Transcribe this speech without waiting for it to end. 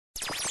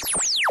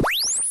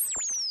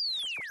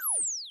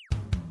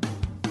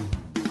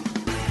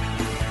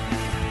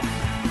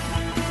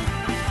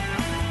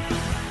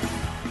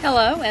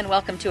Hello, and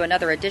welcome to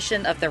another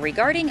edition of the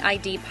Regarding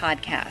ID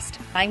podcast.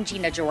 I'm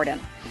Gina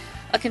Jordan.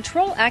 A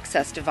control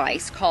access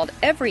device called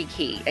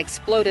EveryKey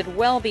exploded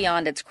well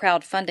beyond its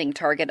crowdfunding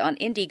target on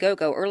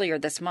Indiegogo earlier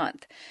this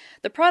month.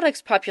 The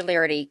product's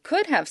popularity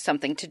could have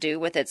something to do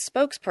with its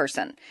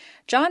spokesperson.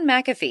 John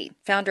McAfee,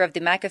 founder of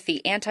the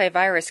McAfee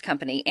antivirus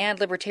company and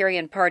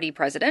Libertarian Party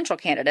presidential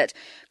candidate,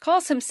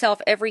 calls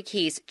himself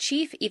EveryKey's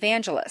chief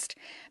evangelist.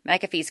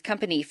 McAfee's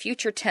company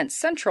Future Tense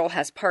Central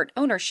has part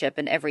ownership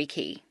in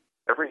EveryKey.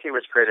 EveryKey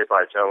was created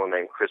by a gentleman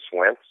named Chris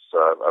Wentz,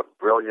 a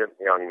brilliant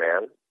young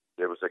man.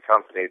 It was a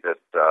company that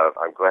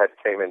I'm glad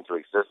came into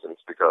existence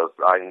because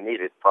I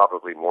need it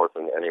probably more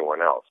than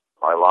anyone else.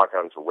 I log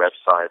onto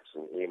websites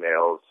and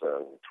emails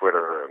and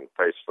Twitter and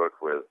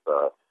Facebook with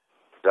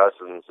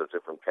dozens of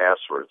different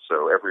passwords.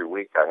 So every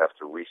week I have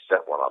to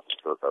reset one up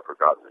because I've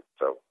forgotten it.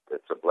 So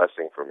it's a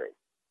blessing for me.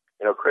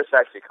 You know, Chris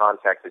actually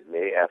contacted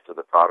me after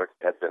the product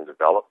had been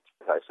developed.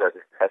 I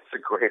said, that's the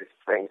greatest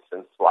thing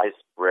since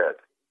sliced bread.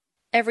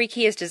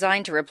 EveryKey is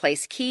designed to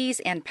replace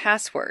keys and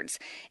passwords.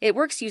 It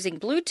works using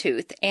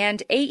Bluetooth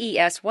and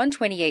AES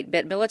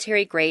 128-bit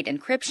military-grade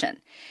encryption.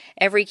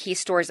 EveryKey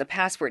stores a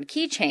password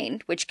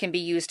keychain, which can be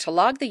used to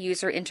log the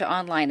user into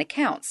online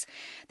accounts.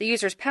 The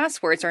user's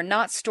passwords are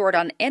not stored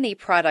on any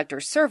product or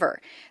server.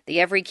 The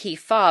EveryKey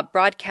fob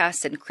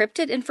broadcasts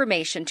encrypted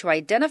information to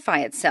identify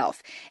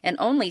itself, and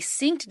only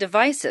synced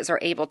devices are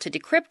able to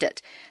decrypt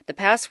it. The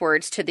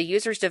passwords to the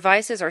user's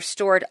devices are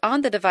stored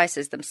on the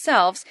devices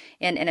themselves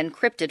in an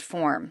encrypted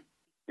form.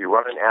 You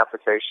run an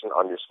application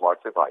on your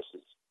smart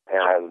devices,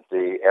 and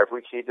the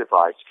EveryKey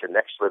device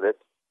connects with it,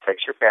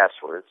 takes your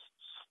passwords,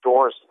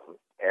 stores them,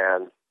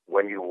 and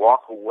when you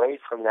walk away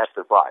from that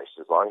device,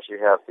 as long as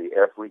you have the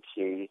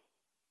EveryKey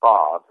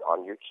fob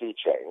on your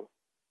keychain,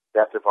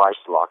 that device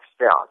locks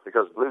down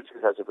because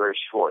Bluetooth has a very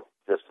short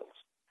distance.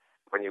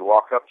 When you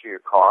walk up to your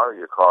car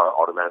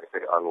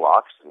automatically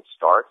unlocks and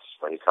starts.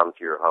 When you come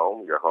to your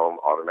home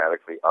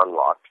automatically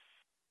unlocks.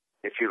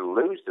 If you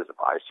lose the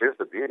device, here's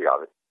the beauty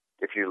of it.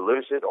 If you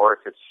lose it or if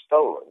it's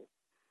stolen,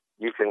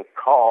 you can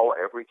call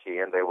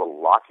EveryKey and they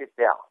will lock it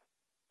down.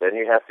 Then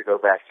you have to go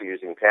back to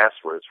using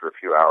passwords for a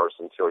few hours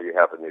until you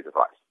have a new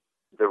device.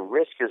 The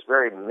risk is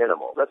very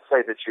minimal. Let's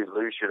say that you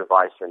lose your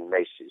device in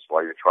Macy's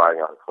while you're trying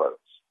on clothes.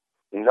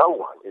 No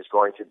one is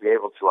going to be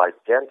able to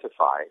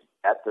identify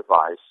that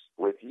device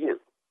with you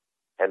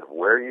and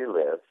where you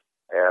live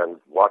and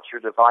what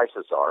your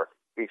devices are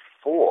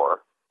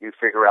before you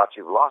figure out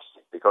you've lost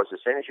it. Because as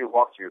soon as you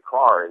walk to your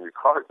car and your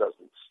car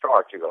doesn't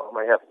start, you go, oh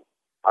my heavens,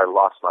 I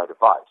lost my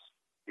device.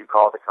 You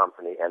call the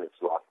company and it's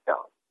locked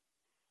down.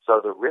 So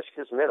the risk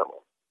is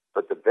minimal,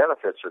 but the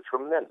benefits are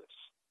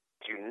tremendous.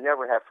 You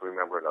never have to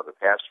remember another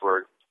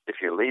password. If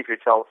you leave your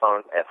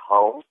telephone at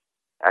home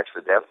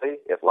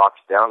accidentally, it locks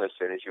down as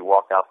soon as you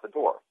walk out the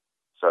door.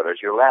 So does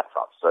your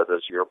laptop. So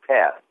does your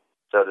pad.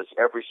 So does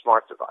every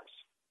smart device.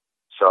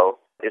 So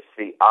it's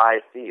the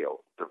ideal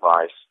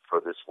device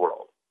for this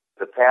world.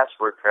 The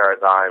password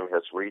paradigm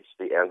has reached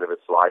the end of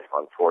its life,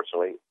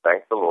 unfortunately.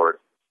 Thank the Lord.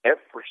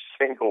 Every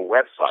single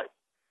website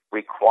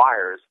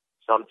requires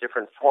some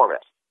different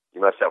format.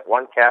 You must have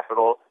one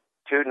capital,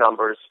 two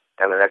numbers,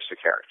 and an extra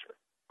character.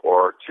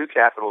 Or two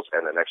capitals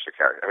and an extra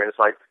character. I mean,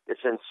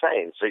 it's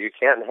insane. So you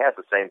can't have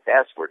the same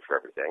password for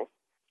everything,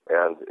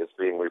 and it's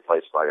being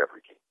replaced by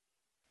EveryKey.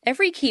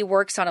 EveryKey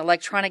works on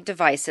electronic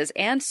devices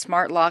and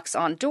smart locks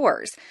on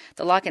doors.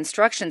 The lock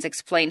instructions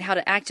explain how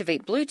to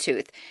activate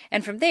Bluetooth,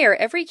 and from there,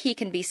 EveryKey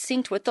can be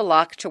synced with the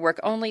lock to work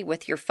only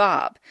with your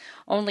fob.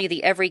 Only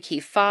the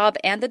EveryKey fob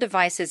and the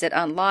devices it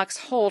unlocks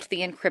hold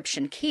the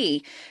encryption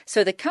key,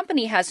 so the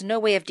company has no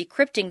way of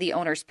decrypting the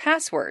owner's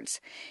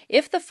passwords.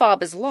 If the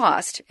fob is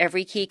lost,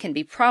 EveryKey can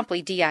be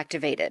promptly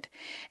deactivated.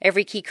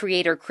 EveryKey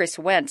creator Chris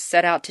Wentz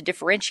set out to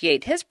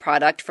differentiate his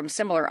product from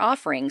similar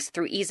offerings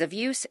through ease of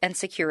use and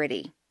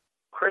security.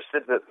 Chris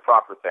did the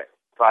proper thing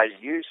by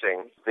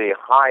using the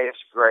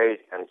highest grade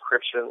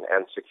encryption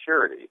and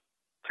security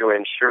to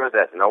ensure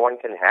that no one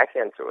can hack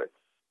into it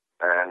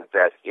and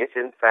that if,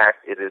 in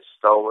fact, it is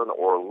stolen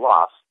or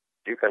lost,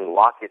 you can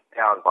lock it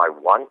down by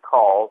one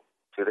call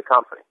to the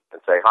company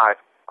and say, hi,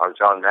 I'm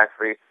John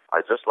McAfee.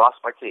 I just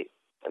lost my key.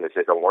 And they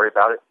say, don't worry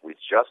about it. We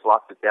just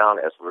locked it down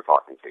as we were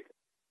talking to you.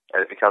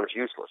 And it becomes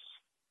useless.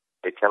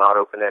 It cannot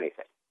open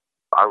anything.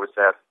 I was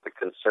at the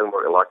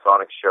Consumer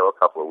Electronics Show a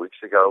couple of weeks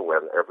ago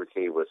when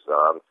EveryKey was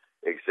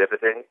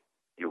exhibiting.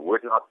 You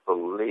would not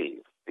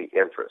believe the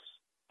interest,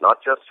 not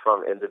just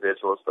from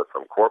individuals, but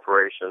from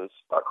corporations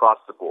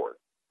across the board.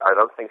 I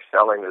don't think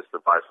selling this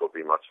device will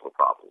be much of a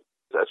problem,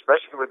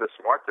 especially with the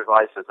smart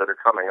devices that are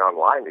coming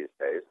online these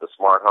days, the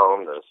smart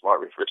home, the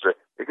smart refrigerator.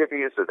 It could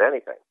be used with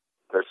anything.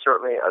 There's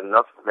certainly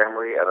enough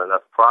memory and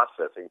enough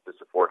processing to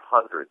support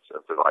hundreds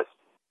of devices.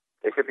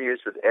 It could be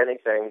used with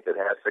anything that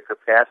has the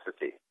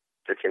capacity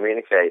to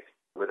communicate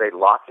with a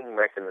locking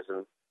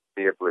mechanism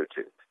via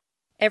Bluetooth.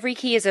 Every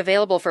key is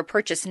available for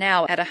purchase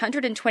now at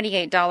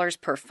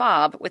 $128 per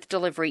fob with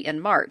delivery in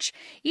March.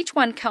 Each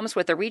one comes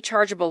with a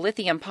rechargeable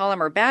lithium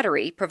polymer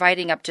battery,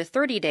 providing up to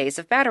 30 days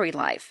of battery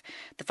life.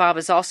 The fob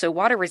is also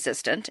water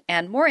resistant,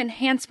 and more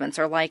enhancements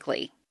are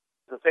likely.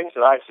 The things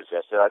that I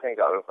suggested, I think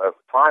of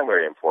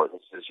primary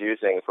importance is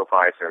using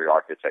proprietary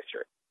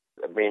architecture,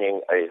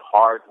 meaning a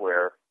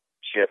hardware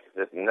chip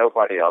that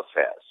nobody else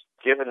has.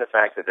 Given the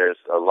fact that there's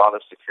a lot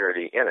of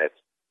security in it,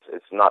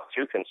 it's not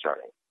too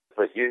concerning.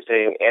 But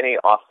using any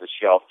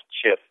off-the-shelf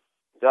chip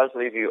does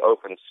leave you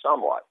open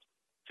somewhat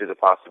to the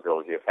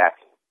possibility of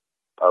hacking.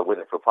 With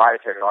a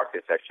proprietary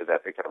architecture,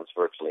 that becomes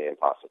virtually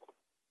impossible.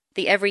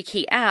 The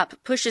EveryKey app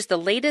pushes the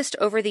latest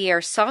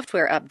over-the-air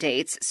software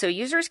updates so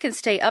users can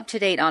stay up to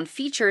date on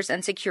features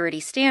and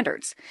security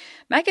standards.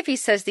 McAfee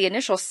says the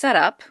initial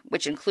setup,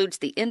 which includes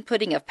the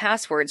inputting of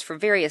passwords for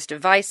various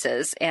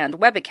devices and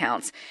web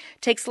accounts,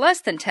 takes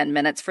less than 10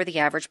 minutes for the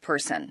average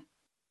person.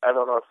 I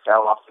don't know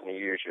how often you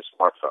use your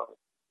smartphone,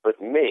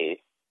 but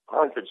me,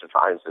 hundreds of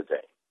times a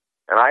day.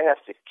 And I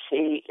have to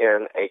key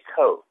in a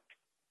code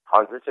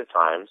hundreds of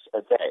times a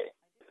day.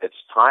 It's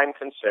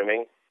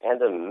time-consuming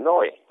and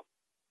annoying.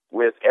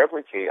 With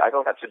EveryKey, I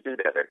don't have to do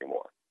that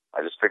anymore.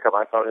 I just pick up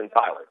my phone and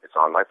dial it. It's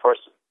on my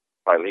person.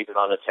 If I leave it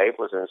on the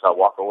table, as soon as I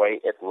walk away,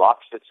 it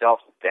locks itself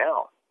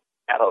down.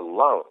 That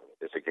alone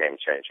is a game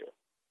changer.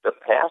 The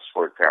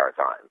password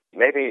paradigm.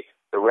 Maybe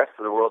the rest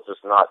of the world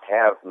does not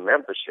have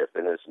membership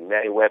in as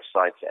many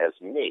websites as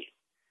me.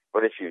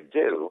 But if you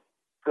do,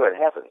 good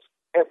heavens,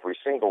 every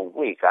single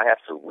week I have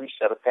to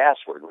reset a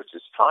password, which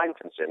is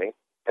time-consuming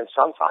and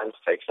sometimes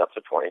takes up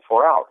to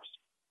 24 hours.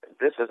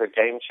 This is a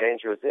game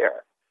changer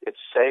there. It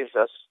saves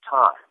us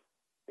time.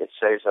 It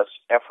saves us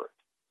effort,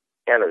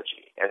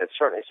 energy, and it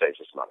certainly saves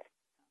us money.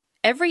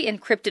 Every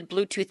encrypted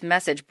Bluetooth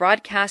message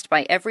broadcast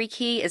by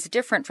EveryKey is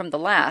different from the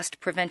last,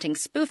 preventing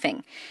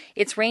spoofing.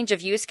 Its range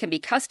of use can be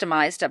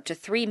customized up to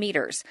 3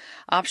 meters.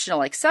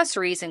 Optional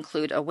accessories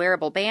include a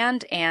wearable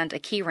band and a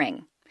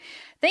keyring.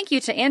 Thank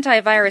you to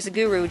antivirus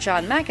guru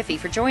John McAfee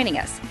for joining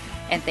us.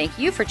 And thank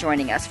you for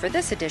joining us for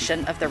this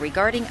edition of the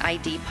Regarding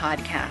ID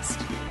podcast.